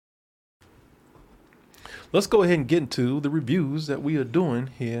let's go ahead and get into the reviews that we are doing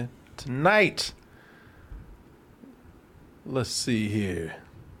here tonight. Let's see here.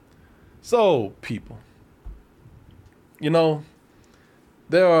 So, people,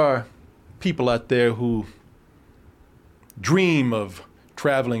 there are people out there who dream of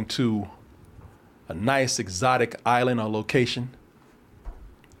traveling to a nice exotic island or location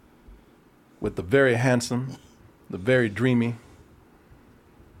with the very handsome, the very dreamy,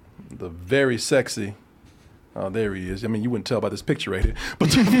 the very sexy. Oh, there he is. I mean, you wouldn't tell by this picture right here, but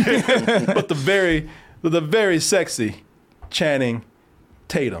the very sexy Channing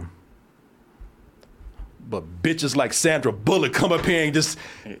Tatum. But bitches like Sandra Bullock come up here and just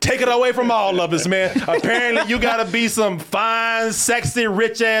take it away from all of us, man. Apparently, you gotta be some fine, sexy,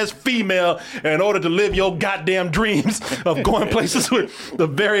 rich-ass female in order to live your goddamn dreams of going places with the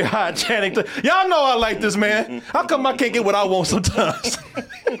very hot Channing Tatum. Y'all know I like this, man. How come I can't get what I want sometimes?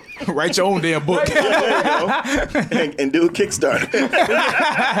 Write your own damn book. There you go. And do a Kickstarter.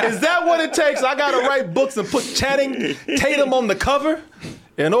 Is that what it takes? I gotta write books and put Channing Tatum on the cover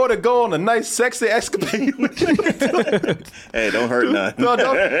in order to go on a nice, sexy escapade with you? Hey, don't hurt none. No,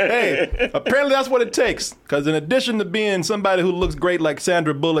 hey, apparently that's what it takes. Because in addition to being somebody who looks great like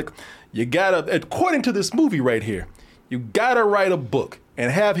Sandra Bullock, you gotta, according to this movie right here, you gotta write a book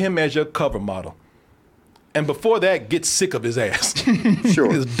and have him as your cover model. And before that, get sick of his ass. Sure.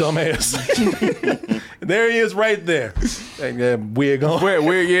 His dumb ass. There he is right there. That wig on.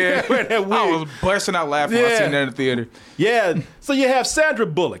 Wig, yeah. Wear that wig. I was bursting out laughing when I seen that in the theater. Yeah. So you have Sandra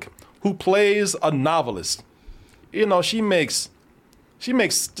Bullock, who plays a novelist. She makes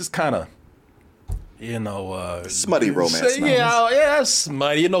just kind of, smutty romance novels. Yeah,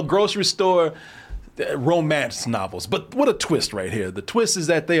 smutty. Grocery store romance novels. But what a twist right here. The twist is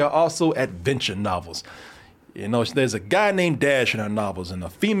that they are also adventure novels. There's a guy named Dash in her novels, and a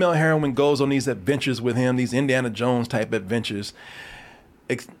female heroine goes on these adventures with him, these Indiana Jones type adventures.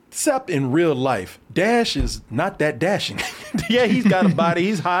 Except in real life, Dash is not that dashing. Yeah, he's got a body,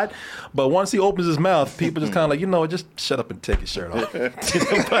 he's hot, but once he opens his mouth, people just kind of like, just shut up and take his shirt off.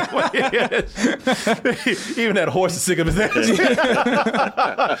 Even that horse is sick of his ass.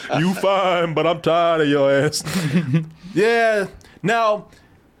 You fine, but I'm tired of your ass. Yeah. Now,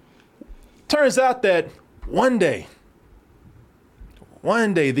 turns out that one day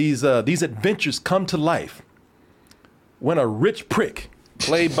these adventures come to life when a rich prick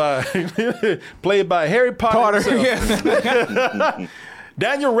played by Harry Potter himself,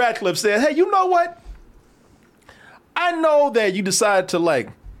 Daniel Radcliffe said, "Hey, you know what? I know that you decided to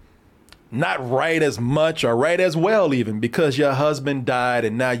not write as much or write as well even because your husband died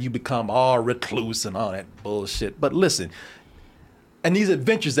and now you become all recluse and all that bullshit. But listen, and these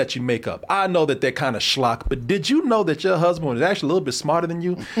adventures that you make up, I know that they're kind of schlock, but did you know that your husband was actually a little bit smarter than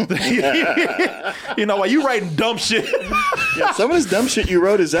you? While you writing dumb shit." Yeah, some of this dumb shit you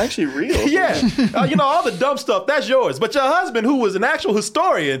wrote is actually real. Yeah. All the dumb stuff, that's yours. But your husband, who was an actual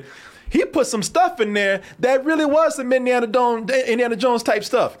historian, he put some stuff in there that really was some Indiana Jones type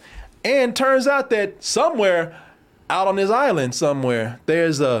stuff. And turns out that somewhere out on this island somewhere, there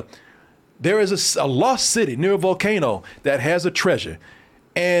is a lost city near a volcano that has a treasure.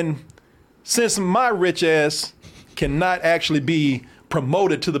 And since my rich ass cannot actually be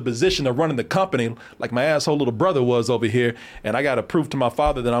promoted to the position of running the company like my asshole little brother was over here, and I got to prove to my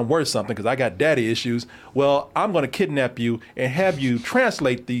father that I'm worth something because I got daddy issues, well, I'm going to kidnap you and have you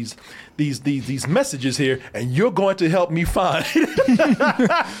translate these messages here, and you're going to help me find.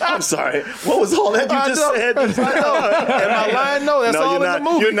 I'm sorry. What was all that you just said? I know. Am I lying? No, that's all in the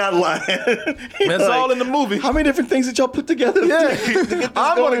movie. You're not lying. That's all in the movie. How many different things did y'all put together? Yeah.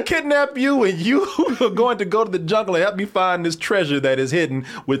 I'm going to kidnap you, and you are going to go to the jungle and help me find this treasure that is hidden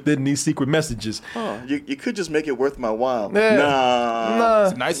within these secret messages. Oh, you could just make it worth my while. Yeah. Nah.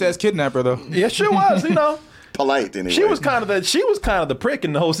 It's a nice ass kidnapper though. Yeah, sure was, Polite anyway. She was kind of the prick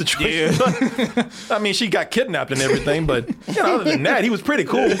in the whole situation. Yeah. I mean, she got kidnapped and everything, but other than that, he was pretty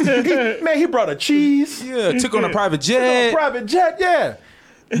cool. He brought a cheese. Yeah, took on a private jet. Yeah.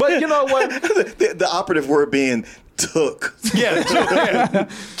 But you know what? the operative word being took. Yeah,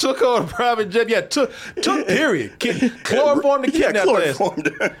 took on a private jet. Yeah, took period. Chloroformed the kidnapped ass.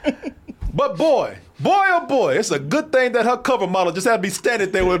 But boy, oh boy, it's a good thing that her cover model just had to be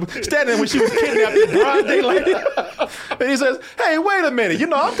standing when she was kidnapped in broad daylight. And he says, "Hey, wait a minute.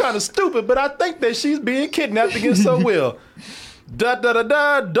 I'm kind of stupid, but I think that she's being kidnapped against her will."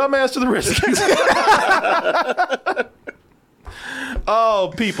 Dumbass to the rescue.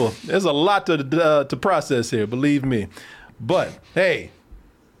 Oh, people, there's a lot to process here, believe me. But hey,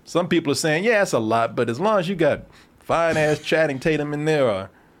 some people are saying, yeah, it's a lot, but as long as you got fine ass Channing Tatum in there or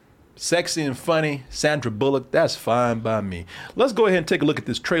sexy and funny, Sandra Bullock, that's fine by me. Let's go ahead and take a look at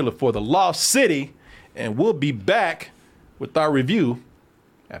this trailer for The Lost City, and we'll be back with our review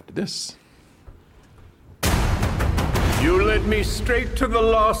after this. You led me straight to the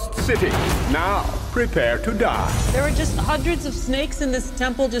Lost City. Now, prepare to die. There are just hundreds of snakes in this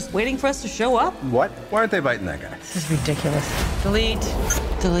temple just waiting for us to show up. What? Why aren't they biting that guy? This is ridiculous. Delete.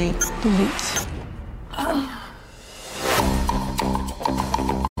 Delete. Delete.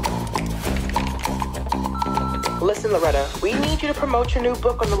 Listen, Loretta, we need you to promote your new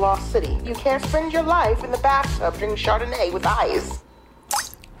book on the Lost City. You can't spend your life in the bathtub drinking Chardonnay with ice.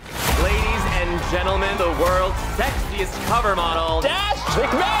 Ladies and gentlemen, the world's sexiest cover model, Dash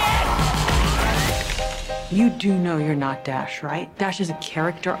McMahon! You do know you're not Dash, right? Dash is a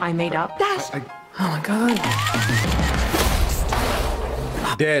character I made up. Dash! Oh my God.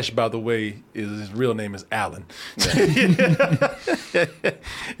 Dash, by the way, his real name is Alan. Yeah,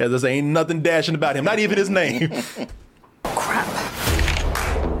 there ain't nothing dashing about him, not even his name. Crap.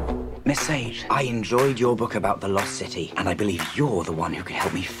 Miss Sage, I enjoyed your book about the Lost City, and I believe you're the one who can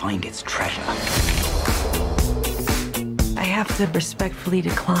help me find its treasure. I have to respectfully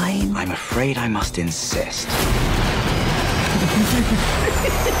decline. I'm afraid I must insist.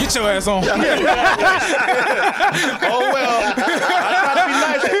 Get your ass on. Oh, well, I try to be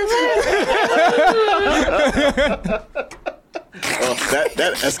nice. Oh,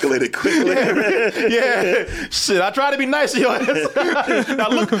 that escalated quickly. Yeah, shit, I try to be nice to your ass. Now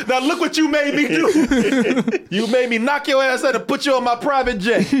look what you made me do. You made me knock your ass out and put you on my private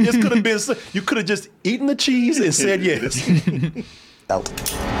jet. This could have been, you could have just eaten the cheese and said yes. Oh,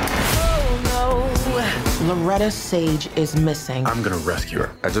 no. Loretta Sage is missing. I'm gonna rescue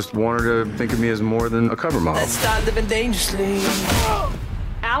her. I just want her to think of me as more than a cover model. Let's start living dangerously.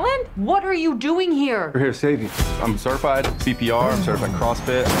 Alan, what are you doing here? We're here to save you. I'm certified CPR, I'm certified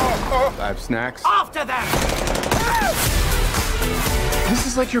CrossFit. I have snacks. After them! This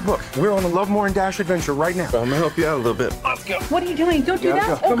is like your book. We're on a Lovemore and Dash adventure right now. I'm gonna help you out a little bit. Let's go. What are you doing? Don't do Yeah, that.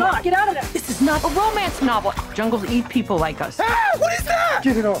 let's go. Oh, Come God, on. get out of there. This is not a romance novel. Jungles eat people like us. Ah, what is that?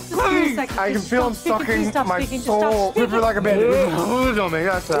 Get it off. Just give me a second. I can Just feel him stop speaking. Please sucking stop my speaking. Just stop soul. speaking. Rip her like a bandit. Don't make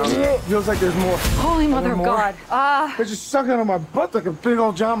that sound. Feels like there's more. Holy Mother of more? God. They're just sucking on my butt like a big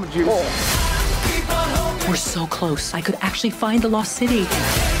old Jamba Juice. We're so close. I could actually find the Lost City.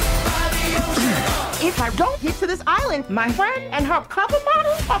 If I don't get to this island, my friend and her cover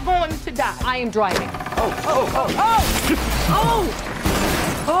model are going to die. I am driving.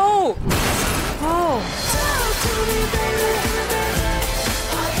 Oh.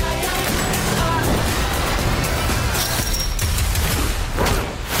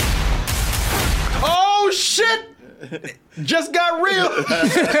 Oh, shit! Just got real.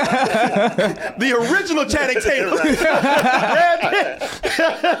 The original Channing Tatum.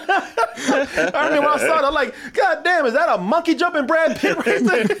 I remember when I saw it, I'm like, God damn, is that a monkey jumping Brad Pitt right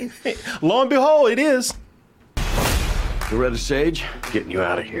there? Lo and behold, it is. Loretta Sage, getting you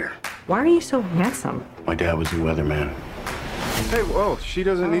out of here. Why are you so handsome? My dad was a weatherman. Hey, whoa, she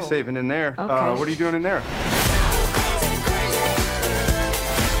doesn't need saving in there. Okay. What are you doing in there?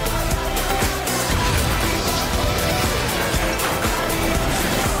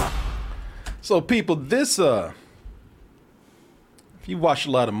 So, people, this, if you watch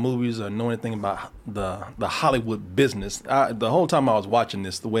a lot of movies or know anything about the Hollywood business, the whole time I was watching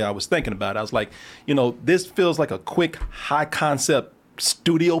this, the way I was thinking about it, I was like, you know, this feels like a quick, high concept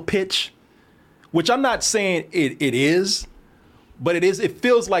studio pitch, which I'm not saying it is, but it is. It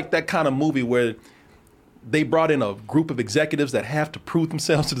feels like that kind of movie where they brought in a group of executives that have to prove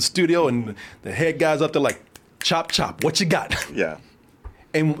themselves to the studio, and the head guy's up there like, chop, chop, what you got? Yeah.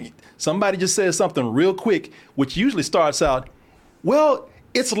 And somebody just says something real quick, which usually starts out, well,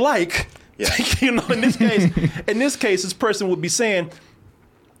 it's like, Yeah. you know, in this case, this person would be saying,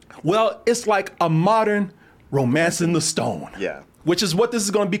 well, it's like a modern Romancing the Stone. Yeah. Which is what this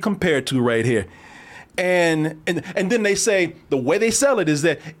is going to be compared to right here. And then they say, the way they sell it is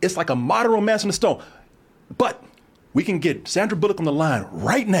that it's like a modern Romancing the Stone. But we can get Sandra Bullock on the line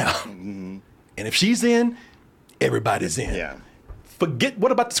right now. Mm-hmm. And if she's in, everybody's in. Yeah.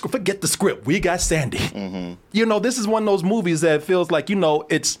 What about the script? Forget the script. We got Sandy. Mm-hmm. You know, this is one of those movies that feels like, you know,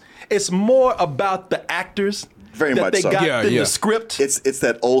 it's more about the actors Very that much they so. got than the script. It's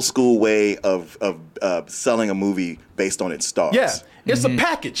that old school way of selling a movie based on its stars. Yeah, it's a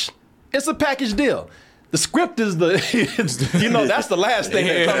package. It's a package deal. The script is you know, that's the last thing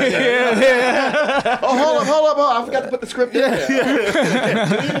that comes in. Oh, hold up. I forgot to put the script in there. Do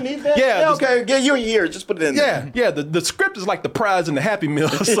you even need that? Yeah, okay. Get you a year. Just put it in there. Yeah. The script is like the prize in the Happy Meal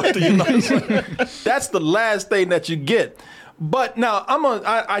or something. You know, that's the last thing that you get. But now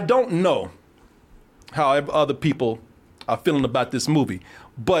I don't know how other people are feeling about this movie,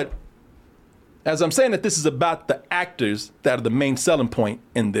 but as I'm saying that this is about the actors that are the main selling point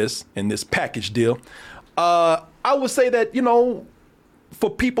in this package deal, I would say that, you know, for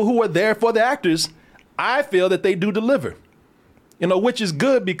people who are there for the actors, I feel that they do deliver, you know, which is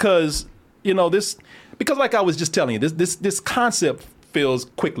good because, you know, because like I was just telling you, this concept feels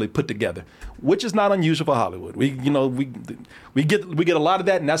quickly put together, which is not unusual for Hollywood. We get a lot of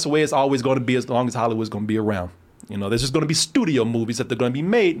that, and that's the way it's always going to be as long as Hollywood's going to be around. You know, there's just going to be studio movies that they're going to be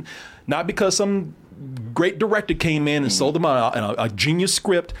made, not because some great director came in and sold them a genius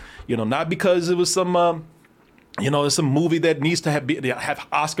script, you know, not because it was some, you know, it's some movie that needs to have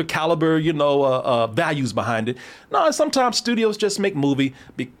Oscar caliber, you know, values behind it. No, sometimes studios just make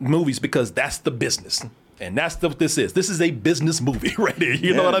movies because that's the business. And that's what this is. This is a business movie right here.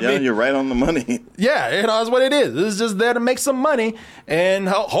 You know what I mean? You're right on the money. Yeah, you know, that's what it is. This is just there to make some money. And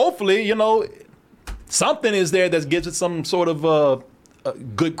hopefully, you know, something is there that gives it some sort of a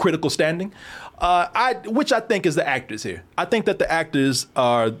good critical standing, which I think is the actors here. I think that the actors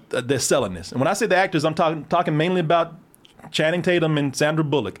they're selling this. And when I say the actors, I'm talking mainly about Channing Tatum and Sandra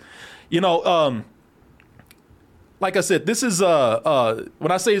Bullock. You know, like I said, this is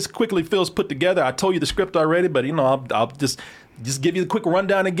when I say it's quickly feels put together. I told you the script already, but you know, I'll just give you the quick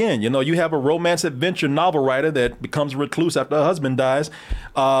rundown again. You know, you have a romance adventure novel writer that becomes a recluse after her husband dies,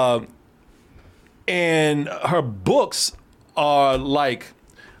 and her books are like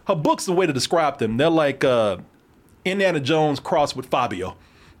the way to describe them. They're like Indiana Jones crossed with Fabio.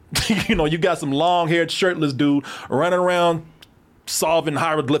 You know, you got some long-haired, shirtless dude running around solving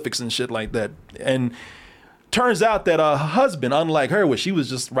hieroglyphics and shit like that, and turns out that her husband, unlike her, where she was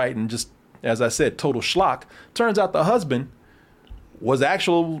just writing, just as I said, total schlock, turns out the husband was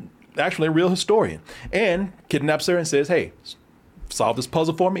actually a real historian and kidnaps her and says, hey, solve this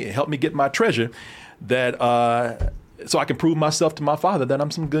puzzle for me and help me get my treasure that so I can prove myself to my father that I'm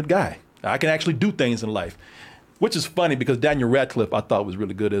some good guy. I can actually do things in life. Which is funny because Daniel Radcliffe I thought was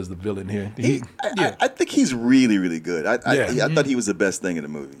really good as the villain here. I think he's really, really good. I thought he was the best thing in the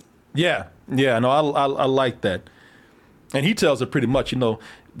movie. Yeah, no, I like that. And he tells her pretty much, you know,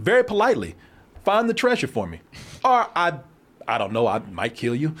 very politely, find the treasure for me. Or I don't know, I might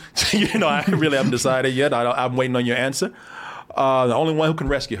kill you. You know, I really haven't decided yet. I'm waiting on your answer. The only one who can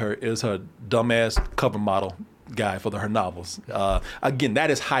rescue her is her dumbass cover model guy for her novels. Again, that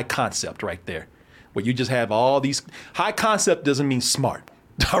is high concept right there, where you just have all these. High concept doesn't mean smart.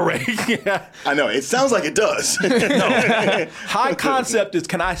 All right. Yeah. I know. It sounds like it does. No. High concept is,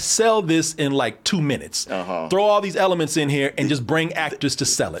 can I sell this in like 2 minutes? Throw all these elements in here and just bring actors to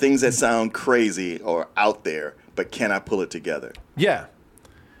sell it. Things that sound crazy or out there, but can I pull it together? Yeah.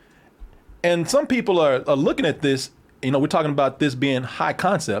 And some people are looking at this, you know, we're talking about this being high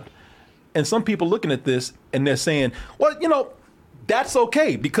concept, and some people looking at this and they're saying, well, you know, that's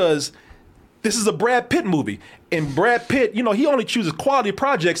okay because this is a Brad Pitt movie. And Brad Pitt, you know, he only chooses quality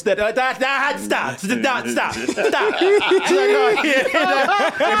projects that stop. If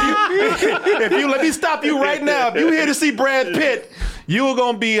you let me stop you right now. If you're here to see Brad Pitt, you're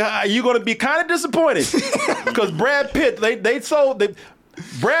gonna be kind of disappointed because Brad Pitt,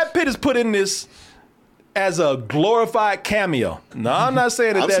 Brad Pitt is put in this as a glorified cameo. No, I'm not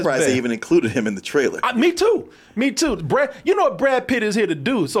saying that. I'm surprised they even included him in the trailer. Me too. Brad, you know what Brad Pitt is here to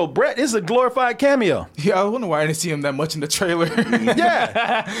do. So Brad is a glorified cameo. Yeah, I wonder why I didn't see him that much in the trailer.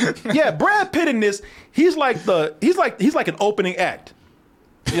 Yeah. Brad Pitt in this, he's like an opening act.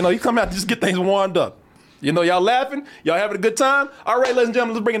 You know, he come out to just get things warmed up. You know, y'all laughing, y'all having a good time. All right, ladies and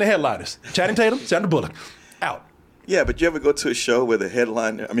gentlemen, let's bring in the headliners. Channing Tatum, Sandra Bullock, out. Yeah, but you ever go to a show where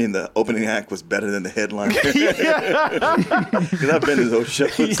the opening act was better than the headliner? Because I've been to those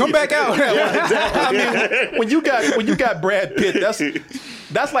shows. Come back out. I mean, when you got Brad Pitt,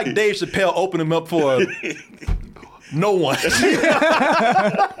 that's like Dave Chappelle opening him up for no one.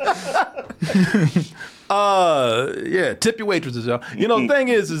 Tip your waitresses, y'all. You know, the thing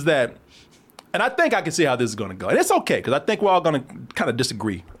is that, and I think I can see how this is going to go. And it's okay, because I think we're all going to kind of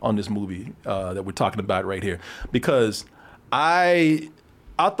disagree on this movie that we're talking about right here. Because I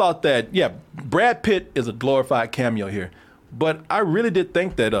thought that, Brad Pitt is a glorified cameo here. But I really did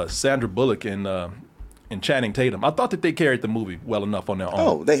think that Sandra Bullock and Channing Tatum, I thought that they carried the movie well enough on their own.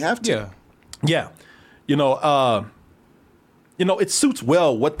 Oh, they have to. Yeah. You know, it suits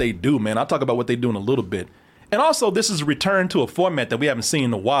well what they do, man. I'll talk about what they do in a little bit. And also, this is a return to a format that we haven't seen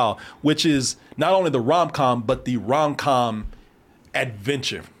in a while, which is not only the rom-com, but the rom-com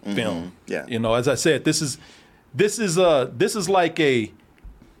adventure film. Yeah. You know, as I said, this is like a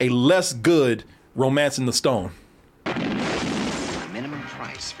less good Romancing the Stone.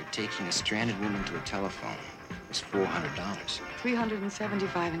 price for taking a stranded woman to a telephone was $400.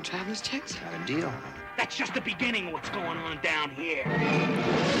 $375 in traveler's checks? Got a deal. That's just the beginning of what's going on down here.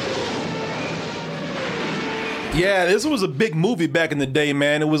 Yeah, this was a big movie back in the day,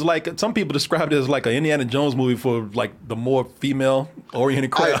 man. It was like, some people described it as like an Indiana Jones movie for like the more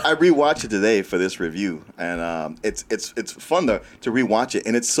female-oriented crowd. I rewatched it today for this review, and it's fun to rewatch it,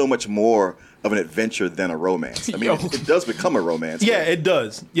 and it's so much more of an adventure than a romance. I mean, it does become a romance. Yeah, it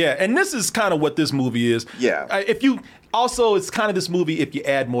does. Yeah, and this is kind of what this movie is. Yeah. It's kind of this movie if you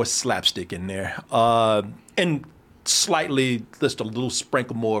add more slapstick in there, and slightly just a little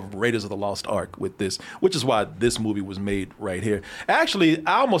sprinkle more of Raiders of the Lost Ark with this, which is why this movie was made right here. Actually,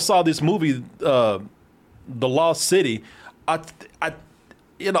 I almost saw this movie, The Lost City. It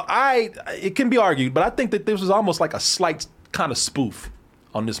can be argued, but I think that this was almost like a slight kind of spoof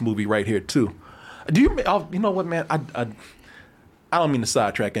on this movie right here too. You know what, man? I don't mean to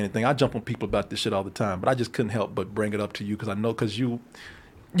sidetrack anything. I jump on people about this shit all the time, but I just couldn't help but bring it up to you because you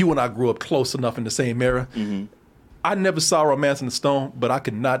and I grew up close enough in the same era. Mm-hmm. I never saw Romance in the Stone, but I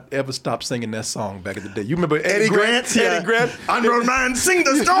could not ever stop singing that song back in the day. You remember Eddie Grant? Yeah. Eddie Grant. I'm romancing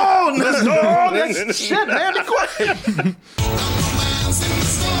the stone! The stone! That's shit, man. Be quiet.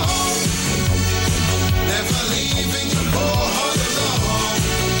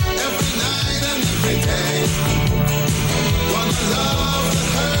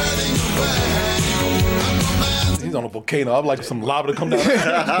 He's on a volcano. I'd like some lava to come down.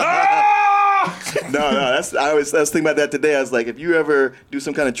 No, I was thinking about that today. I was like, if you ever do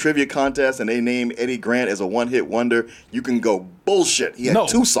some kind of trivia contest and they name Eddie Grant as a one-hit wonder, you can go bullshit. He had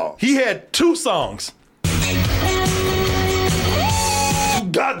 2 songs. He had 2 songs.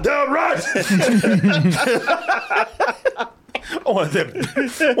 Goddamn right. I want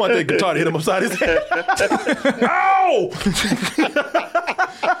that guitar to hit him upside his head. Ow!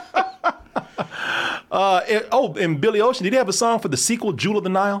 And Billy Ocean, did he have a song for the sequel, Jewel of the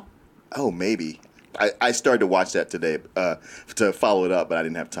Nile? Oh, maybe. I started to watch that today to follow it up, but I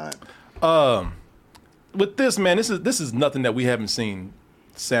didn't have time. With this, man, this is nothing that we haven't seen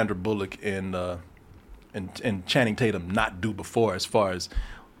Sandra Bullock and Channing Tatum not do before, as far as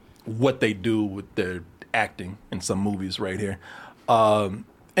what they do with their acting in some movies right here. And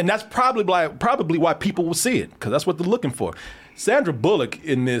that's probably why people will see it, because that's what they're looking for. Sandra Bullock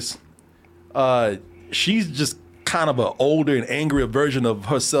in this, she's just kind of an older and angrier version of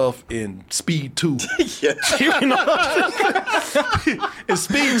herself in Speed 2. Yeah. You know? In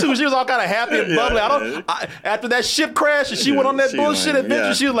Speed 2, she was all kind of happy and bubbly. After that ship crash and she went on that bullshit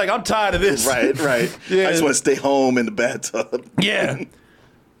adventure, she was like, I'm tired of this. Right. Yeah. I just want to stay home in the bathtub. Yeah.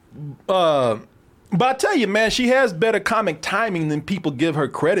 But I tell you, man, she has better comic timing than people give her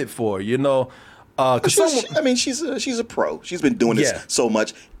credit for, you know? She's a pro. She's been doing this so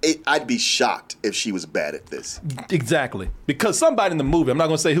much. I'd be shocked if she was bad at this. Exactly. Because somebody in the movie, I'm not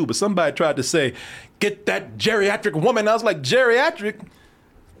going to say who, but somebody tried to say, get that geriatric woman. I was like, geriatric?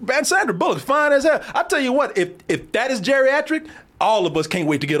 Man, Sandra Bullock, fine as hell. I tell you what, if that is geriatric, all of us can't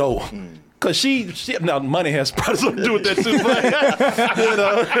wait to get old. Because she now money has probably something to do with that too. You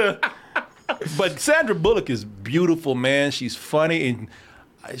know? But Sandra Bullock is beautiful, man. She's funny, and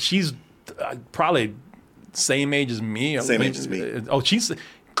she's probably same age as me. Same age as me. Oh, she's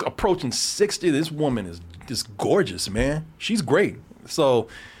approaching 60. This woman is just gorgeous, man. She's great. So,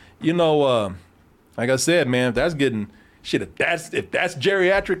 you know, like I said, man, if that's getting shit, if that's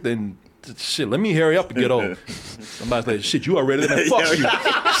geriatric, then shit, let me hurry up and get old. Somebody's like, shit, you already there? Fuck you.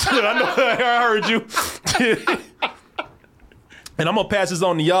 Shit, I know, I heard you. And I'm gonna pass this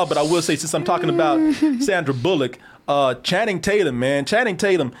on to y'all, but I will say, since I'm talking about Sandra Bullock, Channing Tatum, man, Channing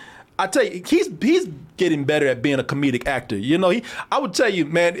Tatum. I tell you, he's getting better at being a comedic actor. You know, I would tell you,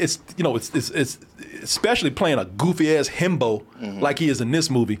 man, it's especially playing a goofy ass himbo like he is in this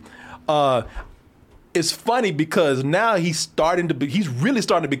movie. It's funny because now he's really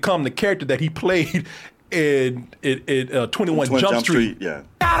starting to become the character that he played in 21 Jump Street. Yeah.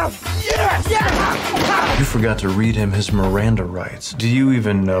 You forgot to read him his Miranda rights. Do you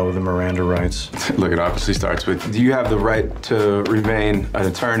even know the Miranda rights? Look, it obviously starts with, do you have the right to remain an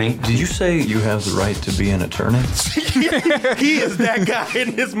attorney? Did you say you have the right to be an attorney? He is that guy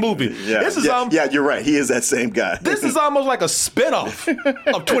in this movie. Yeah, you're right. He is that same guy. This is almost like a spinoff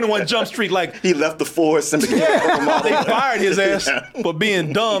of 21 Jump Street. Like, he left the force and became they fired his ass for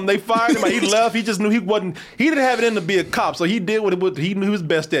being dumb. They fired him. He left. He just knew he didn't have it in to be a cop, so he did what he knew he was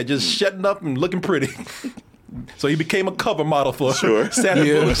best at, just shutting up and looking pretty. So he became a cover model for Sandra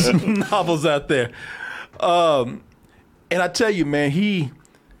Bullock's novels out there. And I tell you, man, he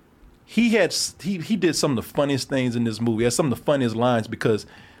he did some of the funniest things in this movie. He has some of the funniest lines because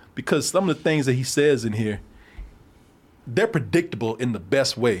some of the things that he says in here, they're predictable in the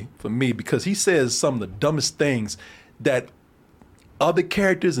best way for me, because he says some of the dumbest things that other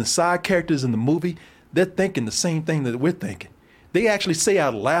characters and side characters in the movie, they're thinking the same thing that we're thinking. They actually say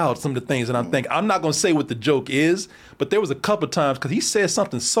out loud some of the things, and I'm thinking, I'm not going to say what the joke is, but there was a couple of times because he said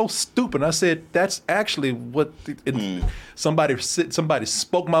something so stupid. I said, that's actually what somebody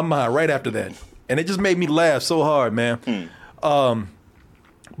spoke my mind right after that, and it just made me laugh so hard, man.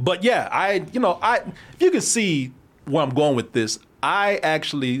 But yeah, if you can see where I'm going with this, I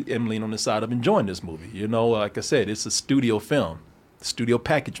actually am leaning on the side of enjoying this movie. You know, like I said, it's a studio film, studio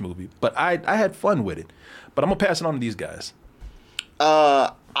package movie, but I had fun with it. But I'm gonna pass it on to these guys.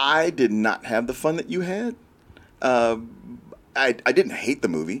 I did not have the fun that you had. I didn't hate the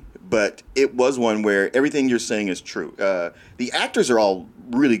movie, but it was one where everything you're saying is true. The actors are all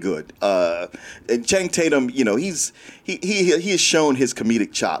really good. And Channing Tatum, he has shown his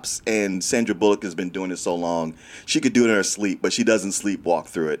comedic chops, and Sandra Bullock has been doing it so long. She could do it in her sleep, but she doesn't sleepwalk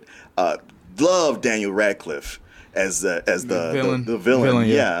through it. Love Daniel Radcliffe as the villain.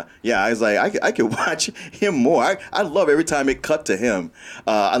 Yeah. I was like, I could watch him more. I love every time it cut to him.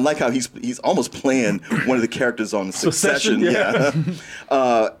 I like how he's almost playing one of the characters on Succession. Yeah.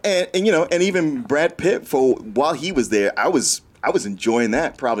 And even Brad Pitt, while he was there, I was enjoying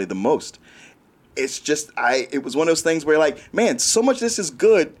that probably the most. It's just it was one of those things where, like, man, so much of this is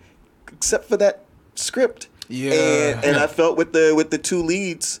good except for that script. Yeah. And I felt with the two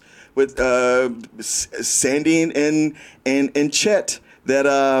leads, with Sandy and Chet,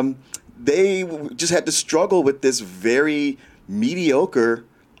 that they just had to struggle with this very mediocre,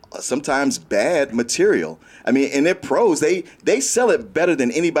 sometimes bad material. I mean, and they're pros. They sell it better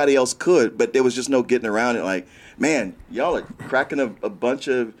than anybody else could, but there was just no getting around it. Like, man, y'all are cracking a bunch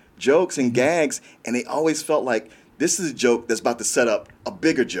of jokes and gags, and they always felt like this is a joke that's about to set up a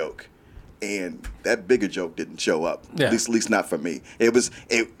bigger joke. And that bigger joke didn't show up, at least not for me. It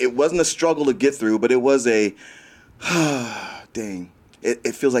wasn't a struggle to get through, but it was a, dang.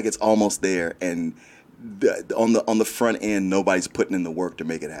 It feels like it's almost there, and on the front end, nobody's putting in the work to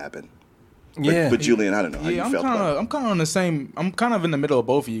make it happen. But Julian, I don't know how you felt about it. I'm kind of on the same. I'm kind of in the middle of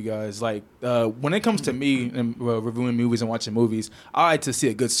both of you guys. Like when it comes to me and reviewing movies and watching movies, I like to see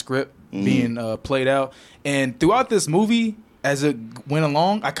a good script being played out. And throughout this movie, as it went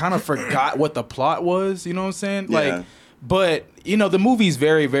along, I kind of forgot what the plot was. You know what I'm saying? Yeah. Like, but the movie's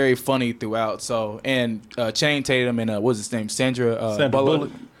very, very funny throughout. So, and Channing Tatum and what's his name, Sandra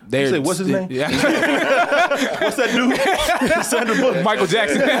Bullock. Say, what's his name? Yeah. What's that dude? Sandra Bullock. Michael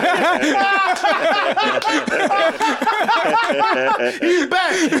Jackson. He's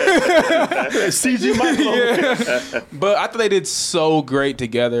back. CG Michael. Yeah. But I thought they did so great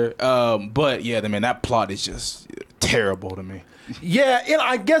together. But yeah, man, that plot is just terrible to me. Yeah,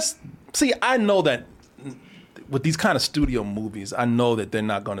 I guess. See, I know that with these kind of studio movies, I know that they're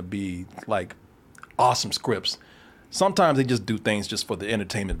not going to be like awesome scripts. Sometimes they just do things just for the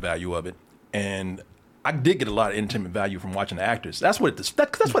entertainment value of it, and I did get a lot of entertainment value from watching the actors. That's what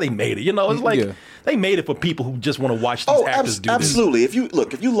that's why they made it. It's like they made it for people who just want to watch these actors do this. Absolutely. If you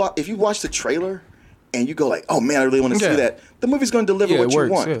watch the trailer and you go like, oh man, I really want to see that, the movie's going to deliver what you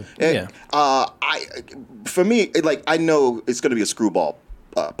want. Yeah. And, for me, I know it's going to be a screwball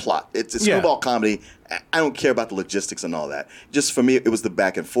plot. It's a screwball comedy. I don't care about the logistics and all that. Just for me, it was the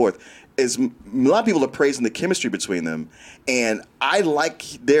back and forth. A lot of people are praising the chemistry between them, and I like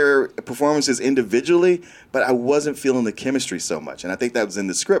their performances individually, but I wasn't feeling the chemistry so much. And I think that was in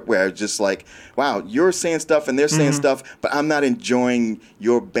the script where I was just like, wow, you're saying stuff and they're saying stuff, but I'm not enjoying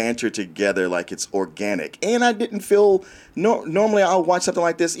your banter together like it's organic. And I didn't feel normally I'll watch something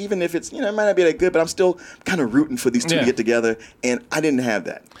like this, even if it's it might not be that good, but I'm still kind of rooting for these two to get together. And I didn't have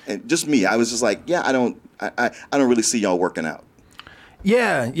that. And just me, I was just like, yeah, I don't really see y'all working out.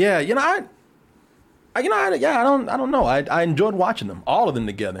 Yeah. I don't know. I enjoyed watching them, all of them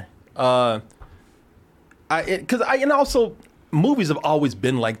together. Also movies have always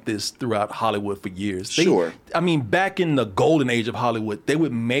been like this throughout Hollywood for years. I mean, back in the golden age of Hollywood, they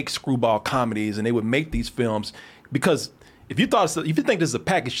would make screwball comedies and they would make these films because if you think this is a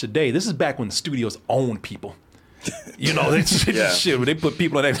package today, this is back when the studios owned people. They put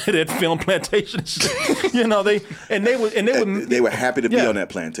people on that film plantation. They were happy to be on that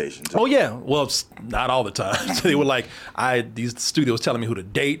plantation too. Oh yeah, well, not all the time. So they were like, these studios telling me who to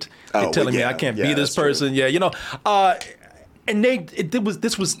date. They're telling me I can't be this person. True. Yeah, and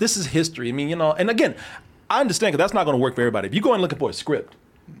this is history. I mean, and again, I understand because that's not going to work for everybody. If you go and looking for a script,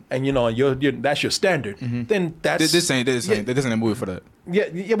 and that's your standard, then that's this ain't a movie for that.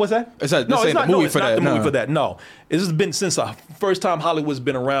 Yeah, what's that? It's not the movie for that. Not the movie for that. No, it's just been since the first time Hollywood's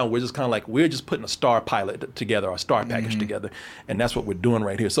been around. We're just kind of like we're just putting a star pilot together, a star package together, and that's what we're doing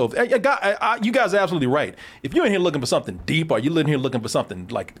right here. So you guys are absolutely right. If you're in here looking for something deep, or you're in here looking for something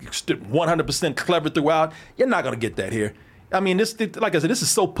like 100% clever throughout, you're not gonna get that here. I mean, like I said, this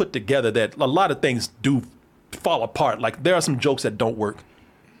is so put together that a lot of things do fall apart. Like there are some jokes that don't work.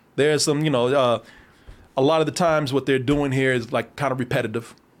 There's some, a lot of the times what they're doing here is like kind of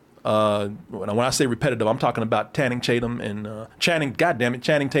repetitive. When I say repetitive, I'm talking about Channing Tatum and Channing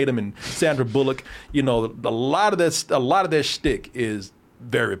Tatum and Sandra Bullock. A lot of their shtick is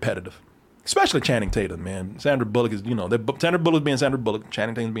very repetitive, especially Channing Tatum, man. Sandra Bullock is, Sandra Bullock being Sandra Bullock,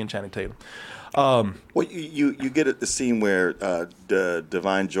 Channing Tatum being Channing Tatum. Well, you get at the scene where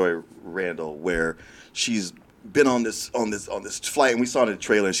Divine Joy Randall, where she's been on this flight, and we saw it in the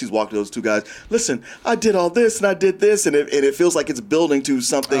trailer, and she's walking to those two guys. Listen, I did all this and I did this, and it feels like it's building to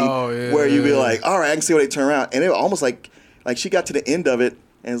something where you be like, all right, I can see where they turn around, and it almost like she got to the end of it,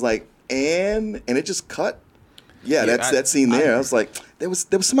 and it's like, and it just cut. Yeah, that scene there. I was like, there was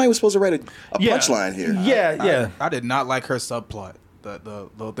somebody who was supposed to write a punchline here. Yeah. I did not like her subplot. The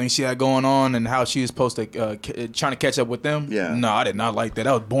little thing she had going on and how she was supposed to trying to catch up with them. Yeah. No, I did not like that.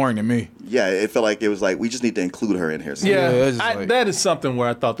 That was boring to me. Yeah, it felt like it was like we just need to include her in here. That is something where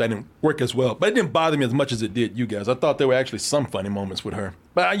I thought that didn't work as well. But it didn't bother me as much as it did you guys. I thought there were actually some funny moments with her.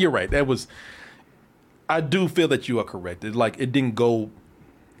 But you're right. I do feel that you are correct. It didn't go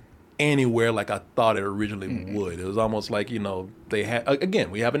anywhere like I thought it originally would. It was almost like, they had,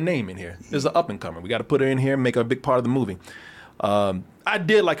 again, we have a name in here. There's an up-and-comer. We got to put her in here and make her a big part of the movie. I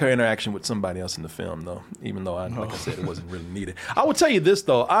did like her interaction with somebody else in the film, though, even though, like I said, it wasn't really needed. I will tell you this,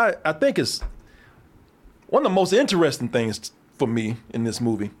 though. I think it's one of the most interesting things for me in this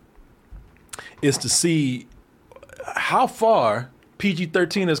movie is to see how far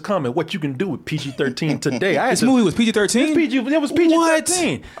PG-13 has come and what you can do with PG-13 today. This movie was PG-13? It was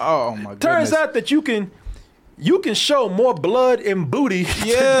PG-13. What? Oh, my goodness. Turns out that you can show more blood and booty.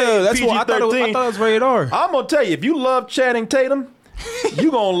 Yeah, that's what I thought it was rated R. I'm gonna tell you, if you love Channing Tatum, you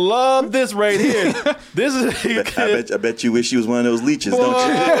gonna love this right here. This is. I bet you wish you was one of those leeches, don't you?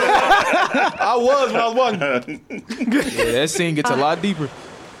 I was when I was one. Yeah, that scene gets a lot deeper.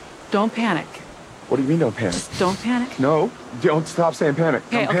 Don't panic. What do you mean, don't panic? Just don't panic. No, don't stop saying panic.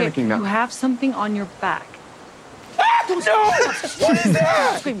 I'm panicking now. You have something on your back. No! What is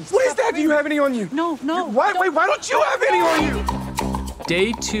that? What is that? Do you have any on you? No. Why don't you have any on you?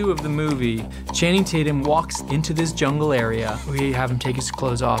 Day 2 of the movie, Channing Tatum walks into this jungle area. We have him take his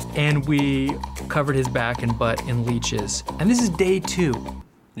clothes off, and we covered his back and butt in leeches. And this is day 2.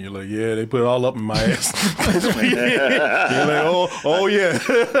 You're like, yeah, they put it all up in my ass. You're like, oh yeah.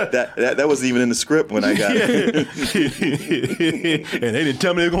 That wasn't even in the script when I got it. And they didn't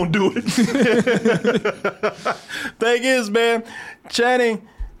tell me they were gonna do it. Thing is, man, Channing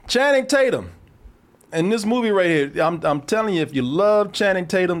Tatum. And this movie right here, I'm telling you, if you love Channing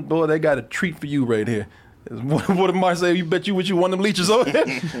Tatum, boy, they got a treat for you right here. What did Mark say? You bet you wish you won them leeches over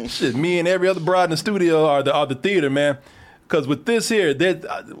here? Shit, me and every other broad in the studio are the theater, man. Because with this here,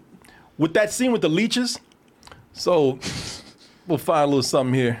 with that scene with the leeches, so we'll find a little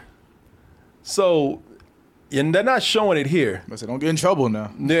something here. So, and they're not showing it here. I said, don't get in trouble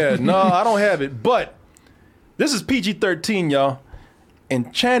now. Yeah, no, I don't have it. But this is PG-13, y'all.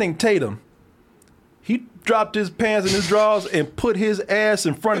 And Channing Tatum, he dropped his pants and his drawers and put his ass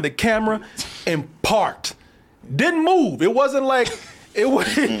in front of the camera and parked. Didn't move. It wasn't like... It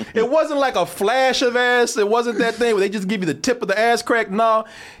wasn't like a flash of ass. It wasn't that thing where they just give you the tip of the ass crack. No,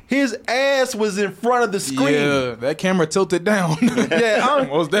 his ass was in front of the screen. Yeah, that camera tilted down.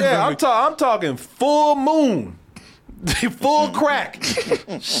 I'm talking full moon, full crack.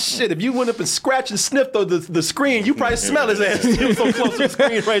 Shit, if you went up and scratched and sniffed the screen, you probably smell his ass. He was so close to the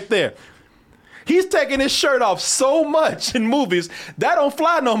screen right there. He's taking his shirt off so much in movies that don't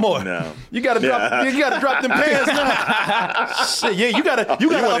fly no more. No, you gotta drop them pants now. Shit, yeah, you gotta up your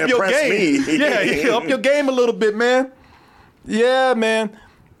game. Yeah, up your game a little bit, man. Yeah, man.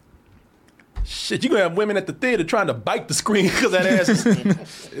 Shit, you gonna have women at the theater trying to bite the screen because that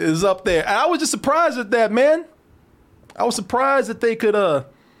ass is up there. And I was just surprised at that, man. I was surprised that they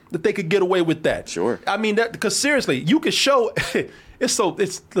could get away with that. Sure. I mean, because seriously, you could show.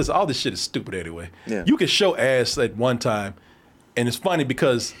 Listen, all this shit is stupid anyway. Yeah. You can show ass at one time, and it's funny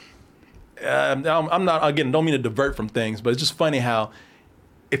because I'm not, again, don't mean to divert from things, but it's just funny how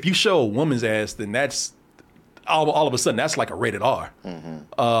if you show a woman's ass, then that's all of a sudden that's like a rated R. Mm-hmm.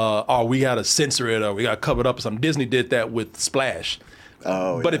 Or we got to censor it, or we got to cover it up or something. Disney did that with Splash.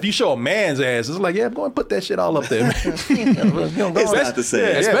 Oh, but if you show a man's ass, it's like, yeah, go and put that shit all up there, man. It's not the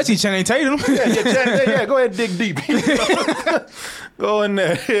same. Especially Channing Tatum. Yeah, go ahead and dig deep. Go in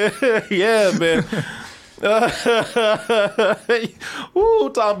there. Yeah, man. Ooh,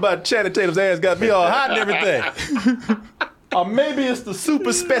 talking about Channing Tatum's ass got me all hot and everything. Or maybe it's the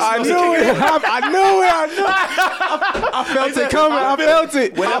super special. I knew it. I felt it coming. I felt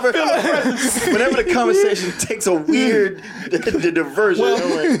it. Whenever the conversation takes a weird diversion.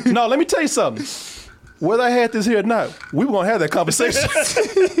 Well, no, let me tell you something. Whether I had this here or not, we were going to have that conversation.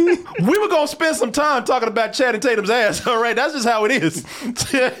 We were going to spend some time talking about Channing Tatum's ass. All right, that's just how it is.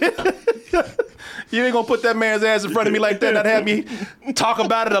 You ain't going to put that man's ass in front of me like that and not have me talk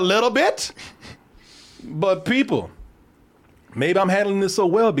about it a little bit? But people, maybe I'm handling this so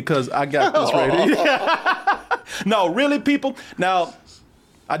well because I got this right here. No, really, people. Now,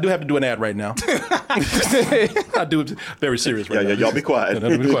 I do have to do an ad right now. I do it very serious right now. Yeah, y'all be quiet.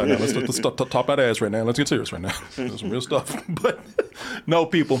 Be quiet now. Let's talk about ads right now. Let's get serious right now. There's some real stuff. But no,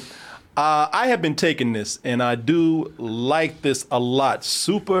 people. I have been taking this, and I do like this a lot.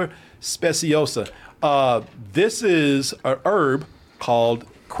 Super Speciosa. This is an herb called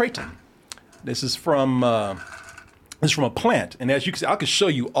kratom. This is from a plant, and as you can see, I can show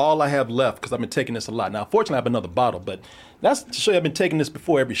you all I have left because I've been taking this a lot. Now, fortunately, I have another bottle, but that's to show you I've been taking this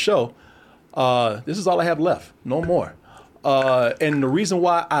before every show. This is all I have left, no more. And the reason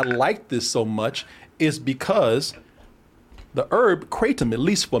why I like this so much is because the herb kratom, at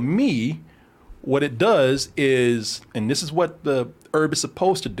least for me, what it does is, and this is what the herb is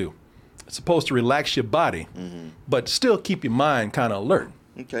supposed to do. It's supposed to relax your body, but still keep your mind kind of alert.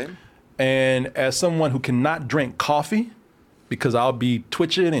 Okay. And as someone who cannot drink coffee because I'll be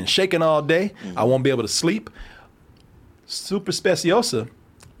twitching and shaking all day, I won't be able to sleep. Super Speciosa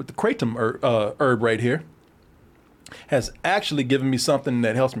with the kratom herb right here has actually given me something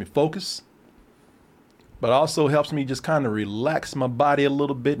that helps me focus, but also helps me just kind of relax my body a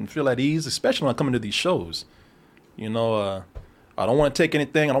little bit and feel at ease, especially when I come into these shows. You know, I don't want to take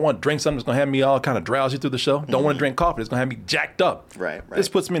anything. I don't want to drink something that's going to have me all kind of drowsy through the show. Don't want to drink coffee that's going to have me jacked up. Right. This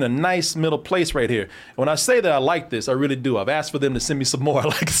puts me in a nice middle place right here. And when I say that I like this, I really do. I've asked for them to send me some more. I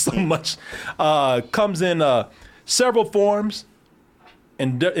like it so much. Comes in several forms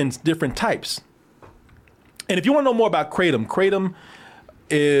and in different types. And if you want to know more about kratom, kratom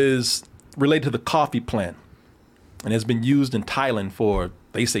is related to the coffee plant and has been used in Thailand for,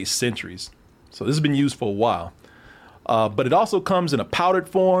 they say, centuries. So this has been used for a while. But it also comes in a powdered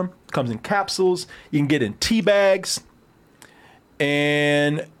form, comes in capsules. You can get in tea bags.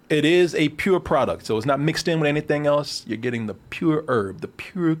 And it is a pure product. So it's not mixed in with anything else. You're getting the pure herb, the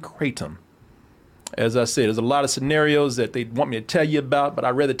pure kratom. As I said, there's a lot of scenarios that they want me to tell you about, but I'd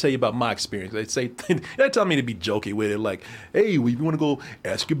rather tell you about my experience. They tell me to be jokey with it, like, hey, well, if you want to go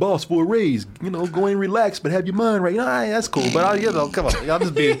ask your boss for a raise, go in, relax, but have your mind right. That's cool. But come on, I'm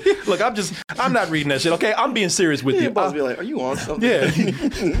just being. Look, I'm not reading that shit. Okay, I'm being serious with you. Your boss be like, are you on something? Yeah,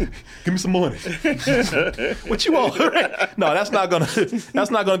 give me some money. What you want? No, that's not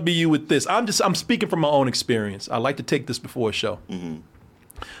gonna be you with this. I'm speaking from my own experience. I like to take this before a show.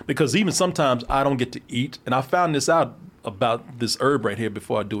 Because even sometimes I don't get to eat, and I found this out about this herb right here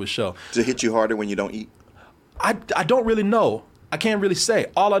before I do a show. Does it hit you harder when you don't eat? I don't really know. I can't really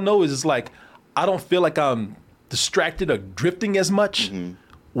say. All I know is it's like I don't feel like I'm distracted or drifting as much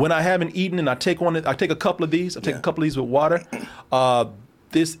when I haven't eaten, and I take a couple of these. I take a couple of these with water.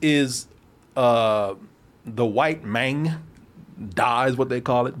 This is the white mang dye is what they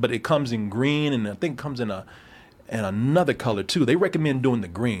call it, but it comes in green, and I think it comes in another color too. They recommend doing the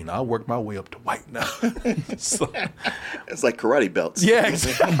green. I'll work my way up to white now. So, it's like karate belts. Yeah,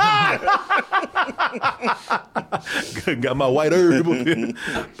 exactly. Got my white herb.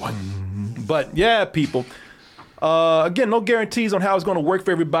 But yeah, people. Again, no guarantees on how it's going to work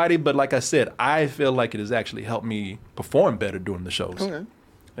for everybody. But like I said, I feel like it has actually helped me perform better during the shows. Okay.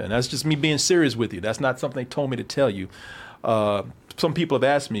 And that's just me being serious with you. That's not something they told me to tell you. Some people have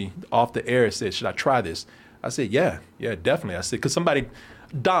asked me off the air, said, should I try this? I said, yeah, definitely. I said, because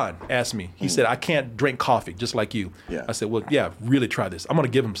Don asked me, he said, I can't drink coffee just like you. Yeah. I said, well, yeah, really try this. I'm going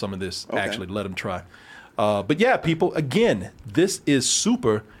to give him some of this, actually, let him try. But yeah, people, again, this is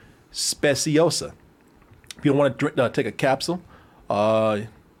Super Speciosa. If you don't want to take a capsule, like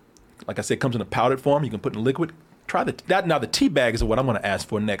I said, it comes in a powdered form. You can put in liquid. Try that. Now, the tea bags are what I'm going to ask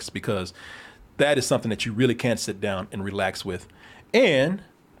for next because that is something that you really can't sit down and relax with. And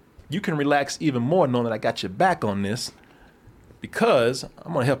you can relax even more knowing that I got your back on this because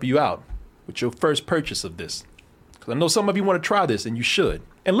I'm going to help you out with your first purchase of this. Because I know some of you want to try this, and you should.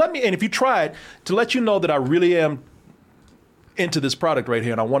 And if you try it, to let you know that I really am into this product right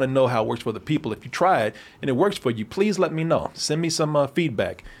here, and I want to know how it works for the people. If you try it and it works for you, please let me know. Send me some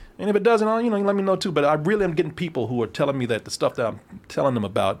feedback. And if it doesn't, you let me know too. But I really am getting people who are telling me that the stuff that I'm telling them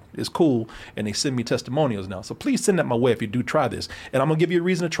about is cool, and they send me testimonials now. So please send that my way if you do try this. And I'm going to give you a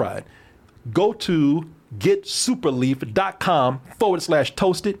reason to try it. Go to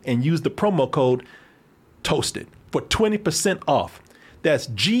getsuperleaf.com/toasted and use the promo code TOASTED for 20% off. That's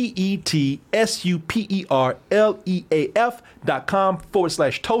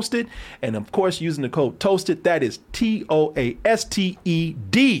GetSuperleaf.com/toasted. And of course, using the code TOASTED, that is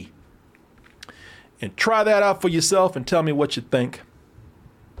TOASTED. And try that out for yourself and tell me what you think.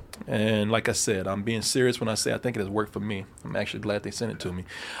 And like I said, I'm being serious when I say I think it has worked for me. I'm actually glad they sent it to me.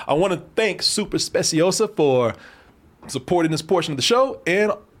 I want to thank Super Speciosa for supporting this portion of the show.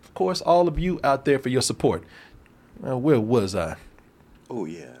 And of course, all of you out there for your support. Well, where was I? Oh,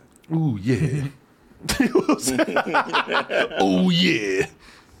 yeah. Ooh, yeah. Oh, yeah.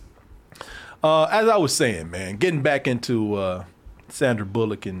 As I was saying, man, getting back into Sandra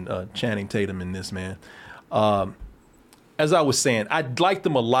Bullock and Channing Tatum in this, man. As I was saying, I like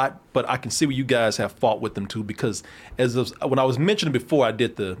them a lot, but I can see where you guys have fought with them too, because when I was mentioning before I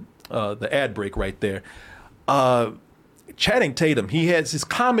did the ad break right there, Channing Tatum, he has his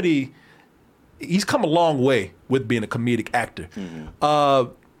comedy. He's come a long way with being a comedic actor.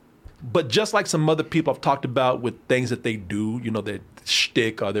 Mm-hmm. But just like some other people I've talked about with things that they do, their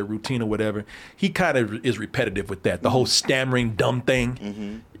shtick or their routine or whatever, he kind of is repetitive with that. The whole stammering dumb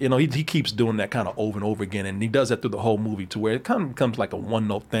thing. Mm-hmm. He keeps doing that kind of over and over again, and he does that through the whole movie to where it kind of becomes like a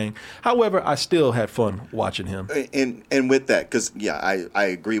one-note thing. However, I still had fun watching him. And with that, because, I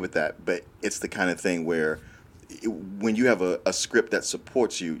agree with that, but it's the kind of thing where when you have a script that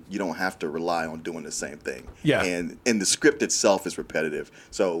supports you, you don't have to rely on doing the same thing. Yeah. And the script itself is repetitive.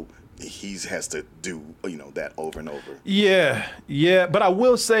 So he has to do, that over and over. Yeah. But I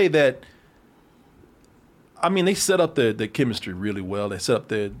will say that, they set up the chemistry really well. They set up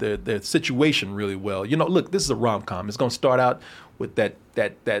their situation really well. Look, this is a rom-com. It's going to start out with that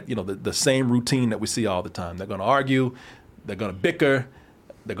the same routine that we see all the time. They're going to argue. They're going to bicker.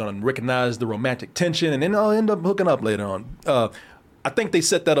 They're going to recognize the romantic tension, and then they'll end up hooking up later on. I think they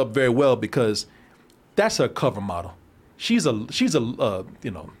set that up very well because that's her cover model. She's a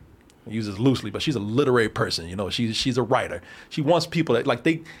I use this loosely, but she's a literary person. She's a writer. She wants people that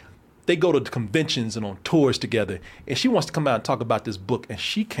they go to conventions and on tours together, and she wants to come out and talk about this book, and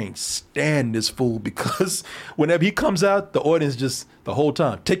she can't stand this fool because whenever he comes out, the audience just the whole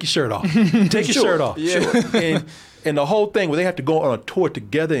time, take your shirt off, take your shirt off. Yeah. And the whole thing where they have to go on a tour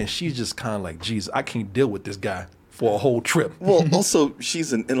together, and she's just kind of like, geez, I can't deal with this guy for a whole trip. Well, also,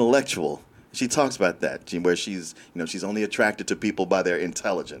 she's an intellectual. She talks about that, where she's only attracted to people by their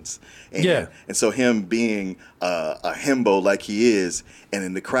intelligence. And so him being a himbo like he is, and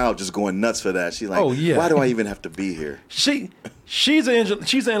in the crowd just going nuts for that, she's like, why do I even have to be here? She's an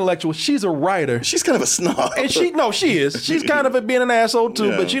intellectual. She's a writer. She's kind of a snob. And she is. She's kind of being an asshole too.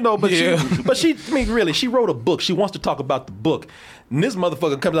 Yeah. She wrote a book. She wants to talk about the book. And this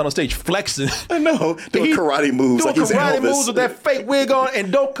motherfucker comes out on stage flexing. I know. Doing karate moves. Doing karate moves with that fake wig on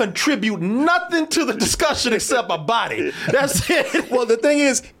and don't contribute nothing to the discussion except a body. That's it. Well, the thing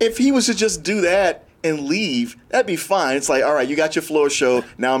is, if he was to just do that and leave, that'd be fine. It's like, all right, you got your floor show.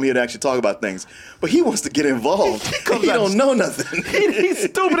 Now I'm here to actually talk about things. But he wants to get involved. He don't know nothing. He's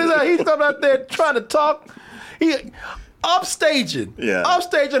stupid as hell. He's coming out there trying to talk. He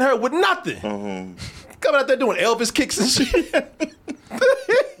upstaging her with nothing. Mm-hmm. Coming out there doing Elvis kicks and shit.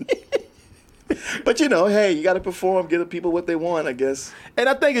 But hey, you got to perform, give the people what they want, I guess. And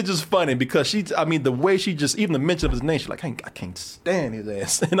I think it's just funny because the way she just, even the mention of his name, she's like, I can't stand his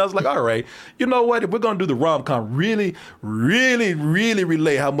ass. And I was like, all right, you know what? If we're going to do the rom-com, really, really, really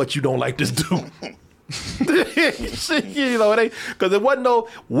relay how much you don't like this dude. Because there wasn't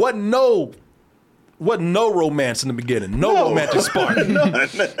no romance in the beginning. No romantic spark.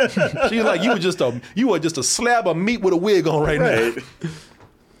 She's like, you were just a slab of meat with a wig on right now.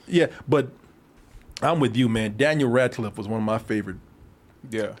 Yeah, but I'm with you, man. Daniel Radcliffe was one of my favorite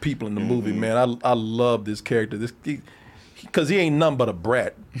people in the movie, man. I love this character. Because he ain't nothing but a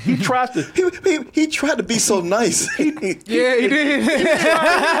brat. He tries to. He tried to be so nice. He did.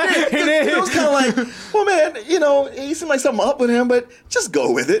 It was kind of like, well, man, he seemed like something up with him, but just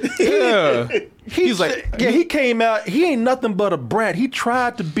go with it. Yeah. He's like, he came out. He ain't nothing but a brat. He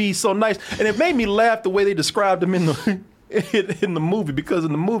tried to be so nice, and it made me laugh the way they described him in the movie. Because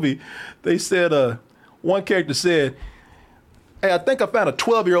in the movie, they said one character said, "Hey, I think I found a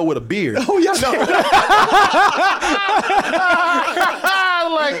 12-year-old with a beard." Oh, yeah, no.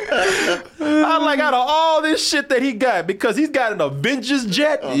 I like, out of all this shit that he got, because he's got an Avengers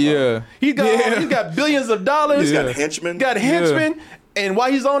jet. Yeah. He got billions of dollars. He's got henchmen. And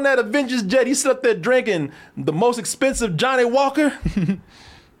while he's on that Avengers jet, he's up there drinking the most expensive Johnny Walker.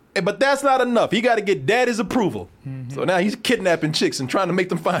 But that's not enough. He got to get daddy's approval. So now he's kidnapping chicks and trying to make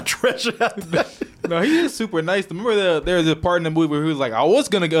them find treasure. No, he is super nice. Remember there's a part in the movie where he was like, I was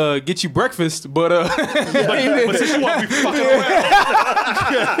going to get you breakfast, but... but since you want to be fucking around.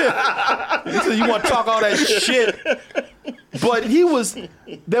 He said, you want to talk all that shit. But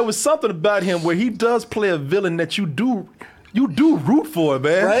there was something about him where he does play a villain that you do root for,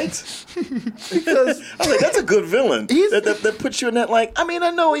 man. Right? Because I was like, that's a good villain. That puts you in that, like, I mean, I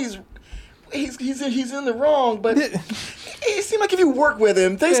know he's in the wrong, but it seemed like if you work with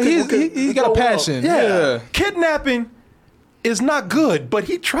him, things he's got a passion. Yeah. Kidnapping is not good, but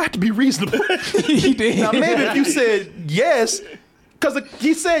he tried to be reasonable. He did. Now, maybe if you said yes, because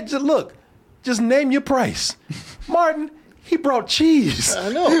he said, look, just name your price. Martin, he brought cheese.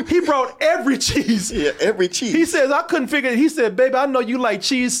 I know. He brought every cheese. Yeah, every cheese. He says, I couldn't figure it. He said, baby, I know you like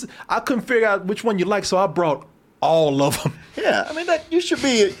cheese. I couldn't figure out which one you like, so I brought all of them. Yeah, I mean, you should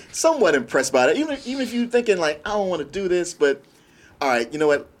be somewhat impressed by it. Even if you're thinking, like, I don't want to do this, but, all right, you know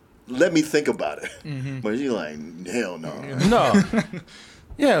what? Let me think about it. But you're like, hell no. No.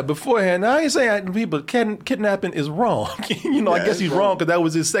 Yeah, beforehand. Now, I ain't saying people kidnapping is wrong. I guess he's wrong because that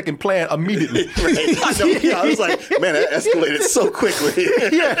was his second plan immediately. I was like, man, that escalated so quickly.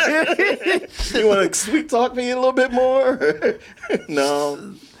 You want to sweet talk me a little bit more?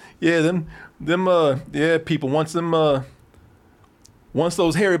 No. Yeah, people, once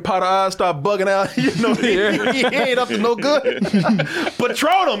those Harry Potter eyes start bugging out, he ain't up to no good.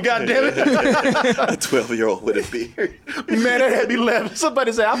 Patron him, goddammit. A 12-year-old with a beard. Man, that had me laughing.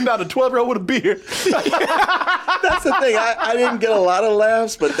 Somebody said, I found a 12-year-old with a beard. That's the thing. I didn't get a lot of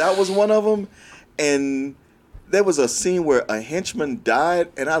laughs, but that was one of them. And there was a scene where a henchman died,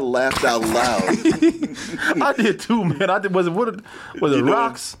 and I laughed out loud. I did too, man. Was it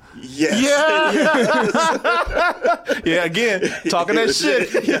Rocks? Yes. Yeah. Yeah, again, talking that shit.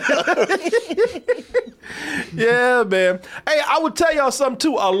 Yeah, man. Hey, I would tell y'all something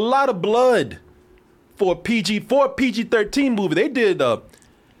too. A lot of blood for a PG-13 movie. They did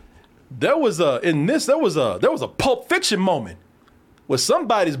there was a Pulp Fiction moment where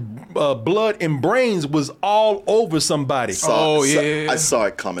somebody's blood and brains was all over somebody. I saw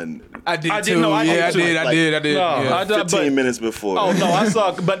it coming. I did too. I did. No, 15 minutes before. Oh no, I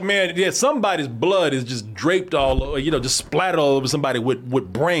saw. But man, yeah, somebody's blood is just draped all over. Just splattered all over somebody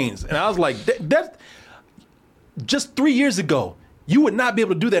with brains. And I was like, that just 3 years ago, you would not be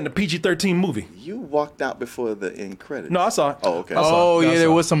able to do that in a PG-13 movie. You walked out before the end credits. No, I saw it. Oh, okay.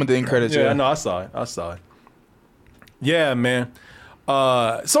 There was some of the end credits. Yeah, no, I saw it. Yeah, man.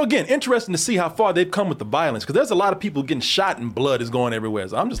 So again, interesting to see how far they've come with the violence, because there's a lot of people getting shot and blood is going everywhere.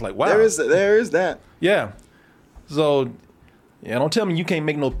 So I'm just like, wow. There is that. Yeah. So, yeah, don't tell me you can't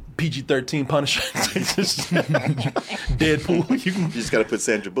make no PG-13 Punisher. Deadpool. You just got to put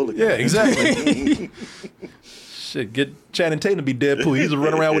Sandra Bullock. Yeah, exactly. Shit, get Channing Tatum to be Deadpool. He's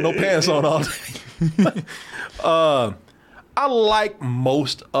running around with no pants on all day. I like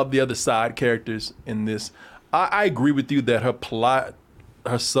most of the other side characters in this. I agree with you that her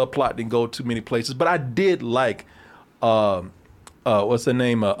subplot didn't go too many places, but I did like, what's her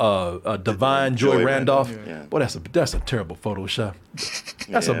name? Divine Joy Randolph. Yeah. Boy, that's a terrible Photoshop.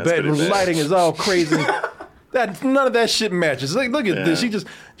 That's a bad. pretty bad. Lighting is all crazy. None of that shit matches. Look at this. She just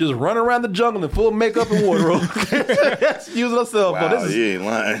running around the jungle in full makeup and wardrobe. Using her cell phone. Wow, you ain't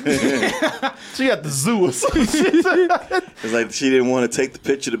lying. She got the zoo or something. It's like she didn't want to take the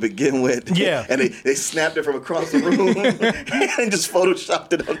picture to begin with. Yeah. And they snapped it from across the room and just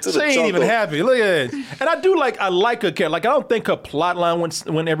photoshopped it up to the jungle. She ain't even happy. Look at it. And I like her character. Like, I don't think her plot line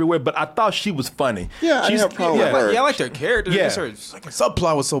went everywhere, but I thought she was funny. Yeah, I have a problem with her. Yeah, I liked her character. Yeah. Her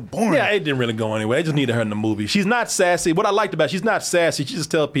subplot was so boring. Yeah, it didn't really go anywhere. They just needed her in the movie. She's not sassy. What I liked about her, she's not sassy. She just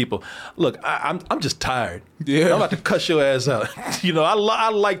tells people, look, I'm just tired. Yeah. I'm about to cuss your ass out. I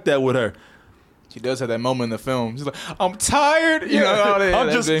like that with her. She does have that moment in the film. She's like, I'm tired. I'm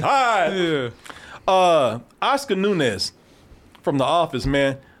just tired. Yeah. Oscar Nunez from The Office,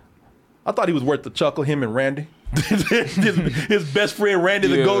 man. I thought he was worth the chuckle, him and Randy. his best friend Randy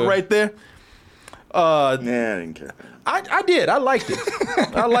the GOAT right there. I didn't care. I did. I liked it.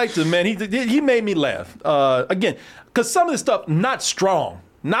 I liked it, man. He made me laugh. Again, because some of this stuff, not strong,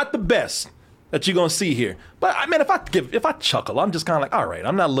 not the best that you're gonna see here. But I mean, if I chuckle, I'm just kind of like, all right,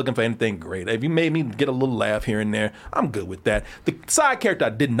 I'm not looking for anything great. If you made me get a little laugh here and there, I'm good with that. The side character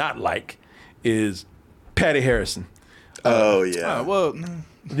I did not like is Patty Harrison. Oh yeah.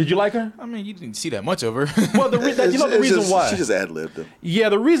 Did you like her? I mean, you didn't see that much of her. Well, the reason why she just ad-libbed them. Yeah,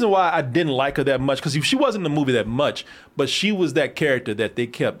 the reason why I didn't like her that much because she wasn't in the movie that much, but she was that character that they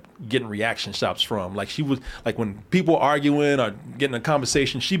kept getting reaction shots from. Like she was like when people were arguing or getting a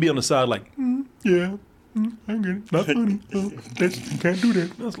conversation, she'd be on the side like, yeah. I get it. Not funny. You can't do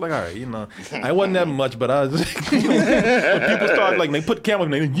that. I was like, all right, I wasn't that much, but I was when people start like they put cameras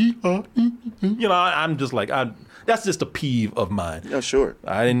and they, I'm just like that's just a peeve of mine. Yeah, sure.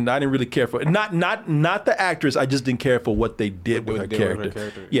 I didn't really care for it. Not the actress. I just didn't care for what they did with her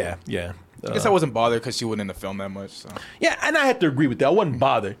character. Yeah. I guess I wasn't bothered because she wasn't in the film that much. So. Yeah, and I have to agree with that. I wasn't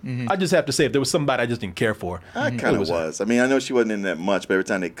bothered. I just have to say if there was somebody I just didn't care for. I kind of was. I mean, I know she wasn't in that much, but every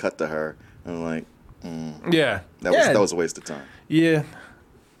time they cut to her, I'm like, yeah, that was a waste of time. Yeah.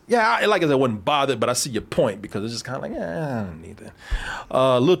 Yeah, like I said, I wasn't bothered, but I see your point because it's just kind of like, I don't need that.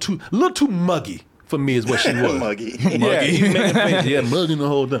 A little too muggy for me is what she was. Muggy. Yeah, muggy the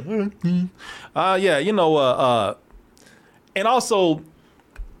whole time. And also,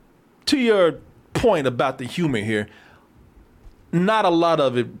 to your point about the humor here, not a lot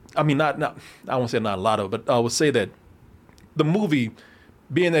of it, I mean, I won't say not a lot of it, but I would say that the movie,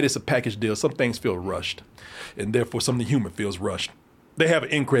 being that it's a package deal, some things feel rushed, and therefore some of the humor feels rushed. They have an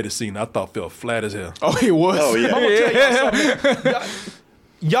end credit scene I thought felt flat as hell. Oh, it was. Oh, yeah. I'm gonna tell y'all something.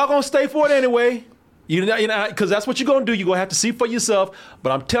 Y'all gonna stay for it anyway, because that's what you're gonna do. You're gonna have to see for yourself.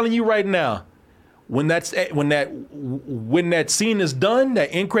 But I'm telling you right now, when that scene is done, that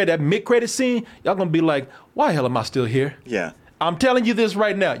end credit, that mid credit scene, y'all gonna be like, why the hell am I still here? Yeah. I'm telling you this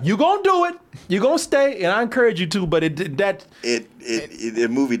right now. You're gonna do it. You're gonna stay, and I encourage you to. But the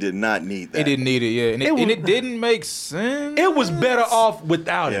movie did not need that. It didn't need it, yeah, and it didn't make sense. It was better off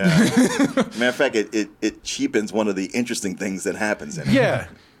without it. Matter of fact, it cheapens one of the interesting things that happens in it.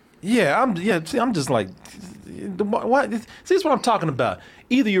 Yeah. I'm just like, what? See, this is what I'm talking about.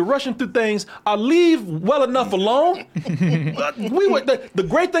 Either you're rushing through things, or leave well enough alone. The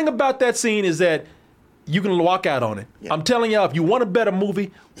great thing about that scene is that you can walk out on it. Yeah. I'm telling y'all, if you want a better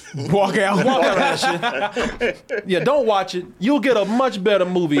movie, walk out on that shit. Yeah, don't watch it. You'll get a much better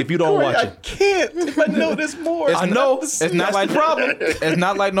movie if you don't watch it. I can't. If I know this more. I know. It's not like the problem. It's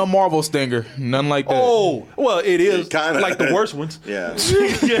not like no Marvel stinger. None like that. Oh, well, it is kind of like the worst ones. Yeah.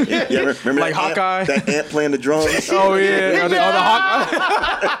 Remember like Hawkeye? That ant playing the drums. Oh yeah. Or the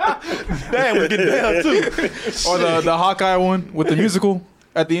Hawkeye. Damn, we get down too. Or the Hawkeye one with the musical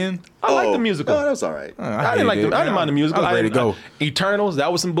at the end. I like the musical. Oh, that was all right. I didn't mind the musical. I was ready to go. Eternals,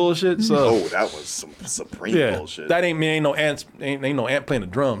 that was some bullshit. So that was some supreme bullshit. That ain't no ants. Ain't no ant playing the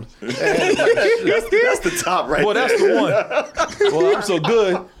drums. That's the top right there. That's the one. Well, I'm so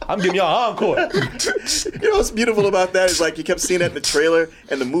good. I'm giving y'all encore. You know what's beautiful about that is like you kept seeing that in the trailer,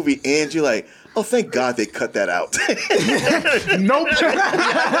 and the movie ends. You're like, oh, thank God they cut that out. Nope.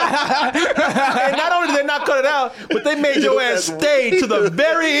 And not only did they not cut it out, but they made your ass stay to the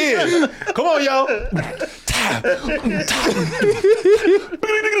very end. Come on, y'all. But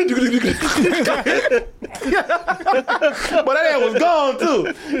that ass was gone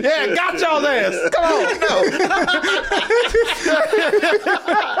too. Yeah, got y'all's ass. Come on.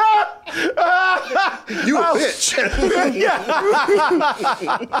 You a bitch.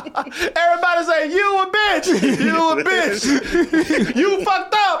 Everybody say, you a bitch. You a bitch. You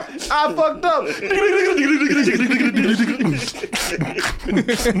fucked up. I fucked up.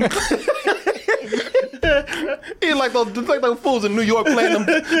 He's like those fools in New York playing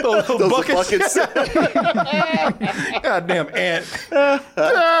those buckets. Goddamn ant. The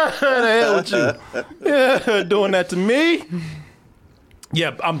hell with you. Yeah, doing that to me.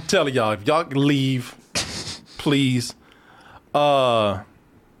 Yeah, I'm telling y'all, if y'all can leave, please.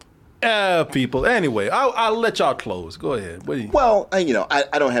 People. Anyway, I'll let y'all close. Go ahead. Well, I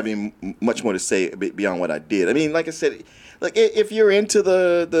don't have any much more to say beyond what I did. I mean, like I said, like if you're into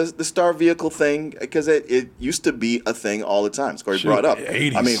the star vehicle thing, because it used to be a thing all the time. Scotty brought up.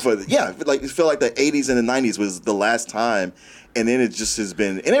 80s. I mean, it felt like the 80s and the 90s was the last time, and then it just has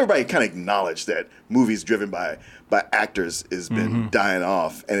been, and everybody kind of acknowledged that movies driven by actors has been dying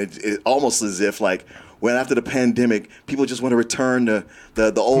off, and it almost as if like, when after the pandemic, people just want to return to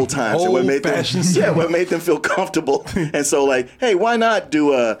the old times. What made them feel comfortable. And so like, hey, why not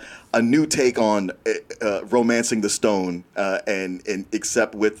do a new take on Romancing the Stone and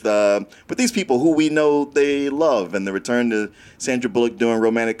except with these people who we know they love, and the return to Sandra Bullock doing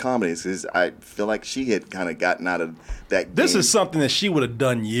romantic comedies, because I feel like she had kind of gotten out of that game. This is something that she would have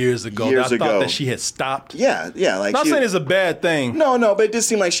done years ago. I thought that she had stopped. Yeah. Like, not saying it's a bad thing. No, but it just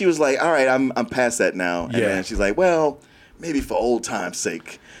seemed like she was like, all right, I'm past that now. And then she's like, well, maybe for old time's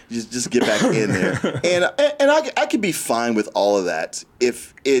sake, just get back in there. And I could be fine with all of that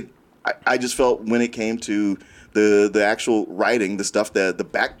if I just felt when it came to the actual writing, the stuff that the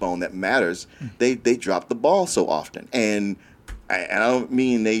backbone that matters, they dropped the ball so often. And I don't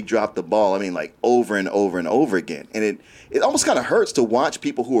mean they dropped the ball. I mean like over and over and over again. And it almost kind of hurts to watch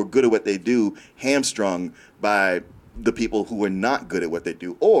people who are good at what they do hamstrung by the people who are not good at what they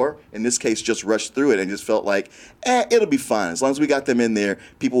do, or in this case, just rushed through it and just felt like, it'll be fine. As long as we got them in there,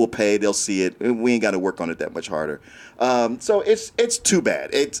 people will pay, they'll see it, and we ain't got to work on it that much harder. So it's too bad.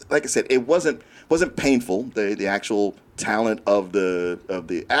 It's like I said, it wasn't painful. The actual talent of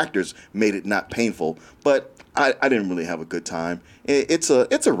the actors made it not painful, but I didn't really have a good time. It's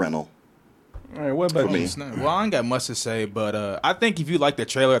a rental. All right, what about me? Well, I ain't got much to say, but I think if you like the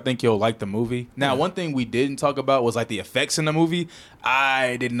trailer, I think you'll like the movie. Now, one thing we didn't talk about was like the effects in the movie.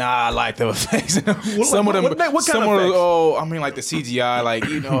 I did not like the effects. Some of them, what kind of effects? I mean, like the CGI, like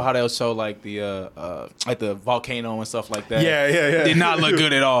you know how they'll show like the volcano and stuff like that. Yeah. Did not look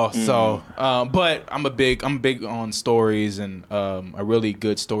good at all. So, but I'm big on stories and a really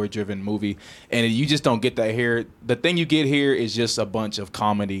good story-driven movie, and you just don't get that here. The thing you get here is just a bunch of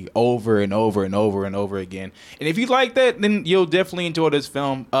comedy over and over and over and over again. And if you like that, then you'll definitely enjoy this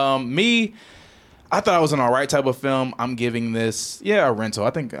film. I thought it was an alright type of film. I'm giving this a rental.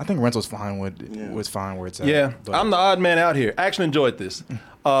 I think rental's fine was fine where it's at. Yeah, but I'm the odd man out here. I actually enjoyed this.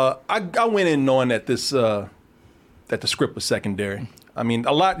 I went in knowing that that the script was secondary. I mean,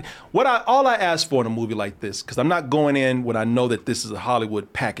 all I asked for in a movie like this, because I'm not going in when I know that this is a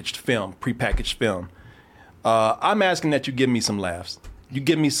Hollywood packaged film, prepackaged film. I'm asking that you give me some laughs. You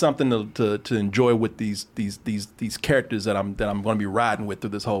give me something to enjoy with these characters that I'm going to be riding with through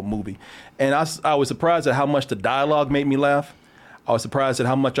this whole movie. And I was surprised at how much the dialogue made me laugh. I was surprised at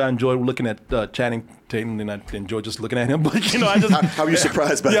how much I enjoyed looking at Channing Tatum, and I enjoyed just looking at him. But I just how are you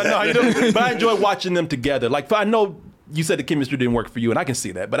surprised by that? But I enjoyed watching them together. Like I know you said the chemistry didn't work for you, and I can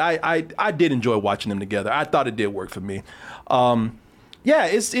see that. But I did enjoy watching them together. I thought it did work for me.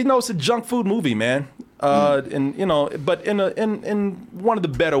 It's it's a junk food movie, man. And but in one of the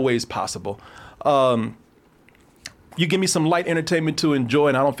better ways possible. You give me some light entertainment to enjoy,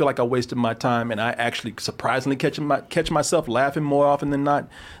 and I don't feel like I wasted my time. And I actually surprisingly catch myself laughing more often than not.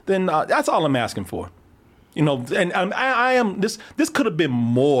 Then that's all I'm asking for. And I am this could have been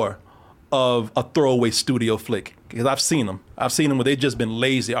more of a throwaway studio flick, because I've seen them where they've just been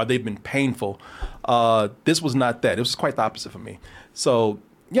lazy or they've been painful. This was not that. It was quite the opposite for me. So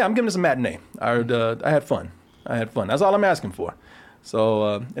yeah, I'm giving this a matinee. I had fun. That's all I'm asking for.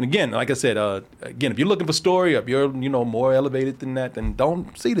 So and again, like I said, if you're looking for story, if you're more elevated than that, then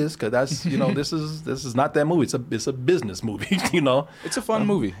don't see this, because that's this is not that movie. It's a business movie. It's a fun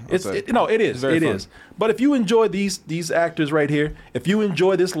movie. It is. But if you enjoy these actors right here, if you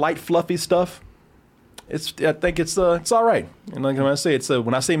enjoy this light fluffy stuff, I think it's all right. And like I say,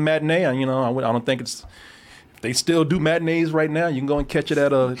 when I say matinee, I don't think it's. They still do matinees right now. You can go and catch it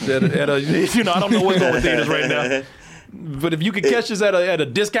at a I don't know what's going on theaters right now. But if you could catch this at a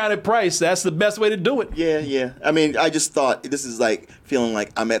discounted price, that's the best way to do it. Yeah. I mean, I just thought this is like feeling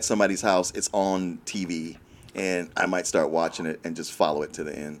like I'm at somebody's house. It's on TV, and I might start watching it and just follow it to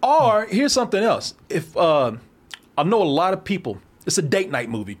the end. Or here's something else. If I know a lot of people, it's a date night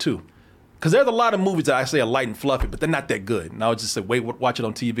movie too. Because there's a lot of movies that I say are light and fluffy, but they're not that good. And I would just say, watch it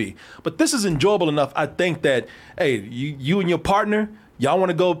on TV. But this is enjoyable enough, I think, that, hey, you and your partner, y'all want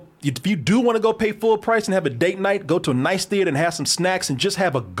to go, if you do want to go pay full price and have a date night, go to a nice theater and have some snacks and just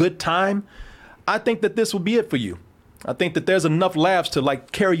have a good time, I think that this will be it for you. I think that there's enough laughs to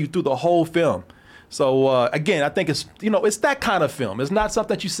carry you through the whole film. So again, I think it's that kind of film. It's not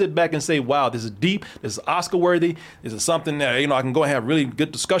something that you sit back and say, wow, this is deep, this is Oscar worthy, this is something that I can go and have really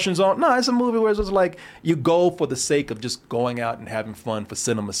good discussions on. No, it's a movie where it's just like you go for the sake of just going out and having fun for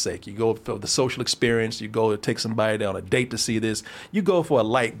cinema's sake. You go for the social experience, you go to take somebody on a date to see this, you go for a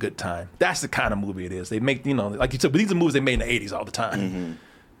light good time. That's the kind of movie it is. They make, like you said, but these are movies they made in the 80s all the time.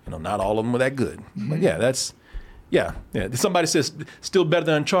 Mm-hmm. Not all of them were that good. Mm-hmm. But yeah, that's Yeah. Somebody says still better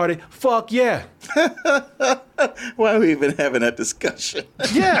than Uncharted. Fuck yeah. Why are we even having that discussion?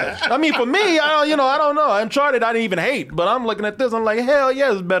 Yeah. I mean, for me, I don't know. Uncharted, I didn't even hate, but I'm looking at this. I'm like, hell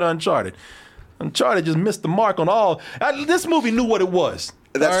yeah, it's better than Uncharted. Uncharted just missed the mark on all. This movie knew what it was.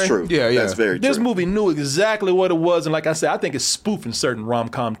 That's right? true. Yeah. That's very true. This movie knew exactly what it was, and like I said, I think it's spoofing certain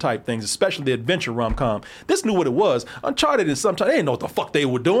rom-com type things, especially the adventure rom-com. This knew what it was. Uncharted is sometimes they didn't know what the fuck they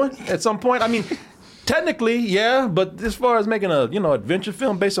were doing at some point. I mean, technically, yeah, but as far as making a adventure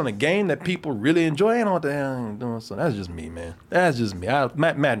film based on a game that people really enjoy, I don't know what the hell I'm doing. So that's just me, man. That's just me.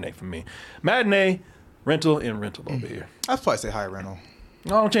 Matinee for me. Matinee, rental, and rental over here. I'd probably say high rental.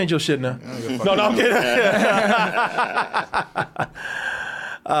 No, don't change your shit now. No, I'm kidding.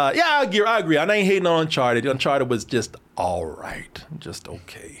 I agree. I ain't hating on Uncharted. Uncharted was just all right, just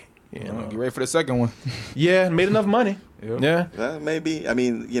okay. You know? Get ready for the second one. Yeah, made enough money. Yep. Yeah, maybe. I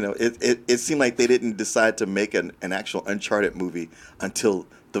mean, it seemed like they didn't decide to make an actual Uncharted movie until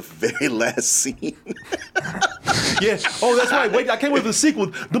the very last scene. Yeah. Oh, that's right. Wait, I can't wait for the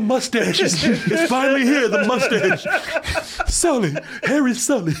sequel. The mustache is finally here. The mustache. Sully. Harry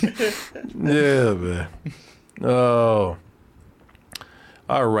Sully. Yeah, man. Oh.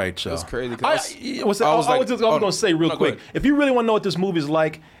 All right, y'all. That's crazy. I was going to say real quick. If you really want to know what this movie is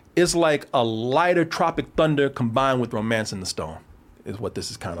like, it's like a lighter Tropic Thunder combined with Romance in the Stone is what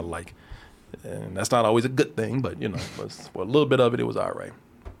this is kind of like. And that's not always a good thing, but, for a little bit of it, it was all right.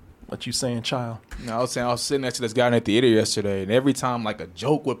 What you saying, child? No, I was saying I was sitting next to this guy in the theater yesterday, and every time like a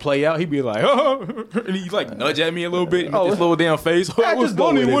joke would play out, he'd be like, "Oh," and he'd like nudge at me a little bit, with his little damn face. I just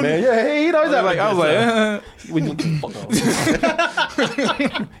go with it, man. Yeah, hey, you know, I was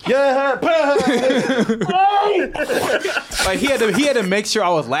like, he had to make sure I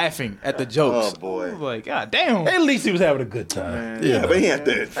was laughing at the jokes. Oh boy! I was like, God damn! At least he was having a good time. Yeah, but he had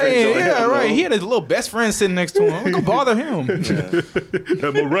that. Yeah, right. He had his little best friend sitting next to him. I'm gonna bother him.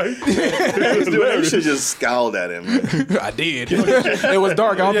 Am I right? You should just scowled at him. I did. It was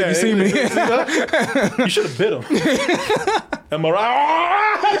dark. I don't think you see me. You should have bit him. Am I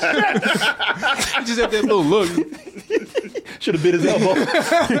right? He just had that little look. Should have bit his elbow.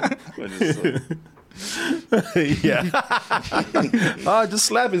 Yeah. Just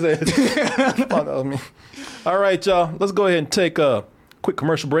slap his ass. Fuck off me. All right, y'all. Let's go ahead and take a quick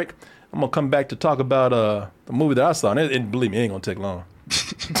commercial break. I'm gonna come back to talk about the movie that I saw, and believe me, it ain't gonna take long.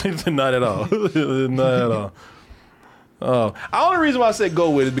 Not at all. Not at all. The only reason why I said go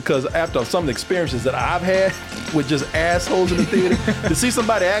with it is because after some of the experiences that I've had with just assholes in the theater, to see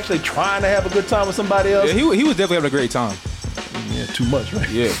somebody actually trying to have a good time with somebody else. Yeah, he was definitely having a great time. Yeah, too much, right?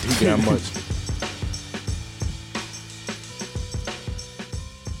 Yeah, too damn much.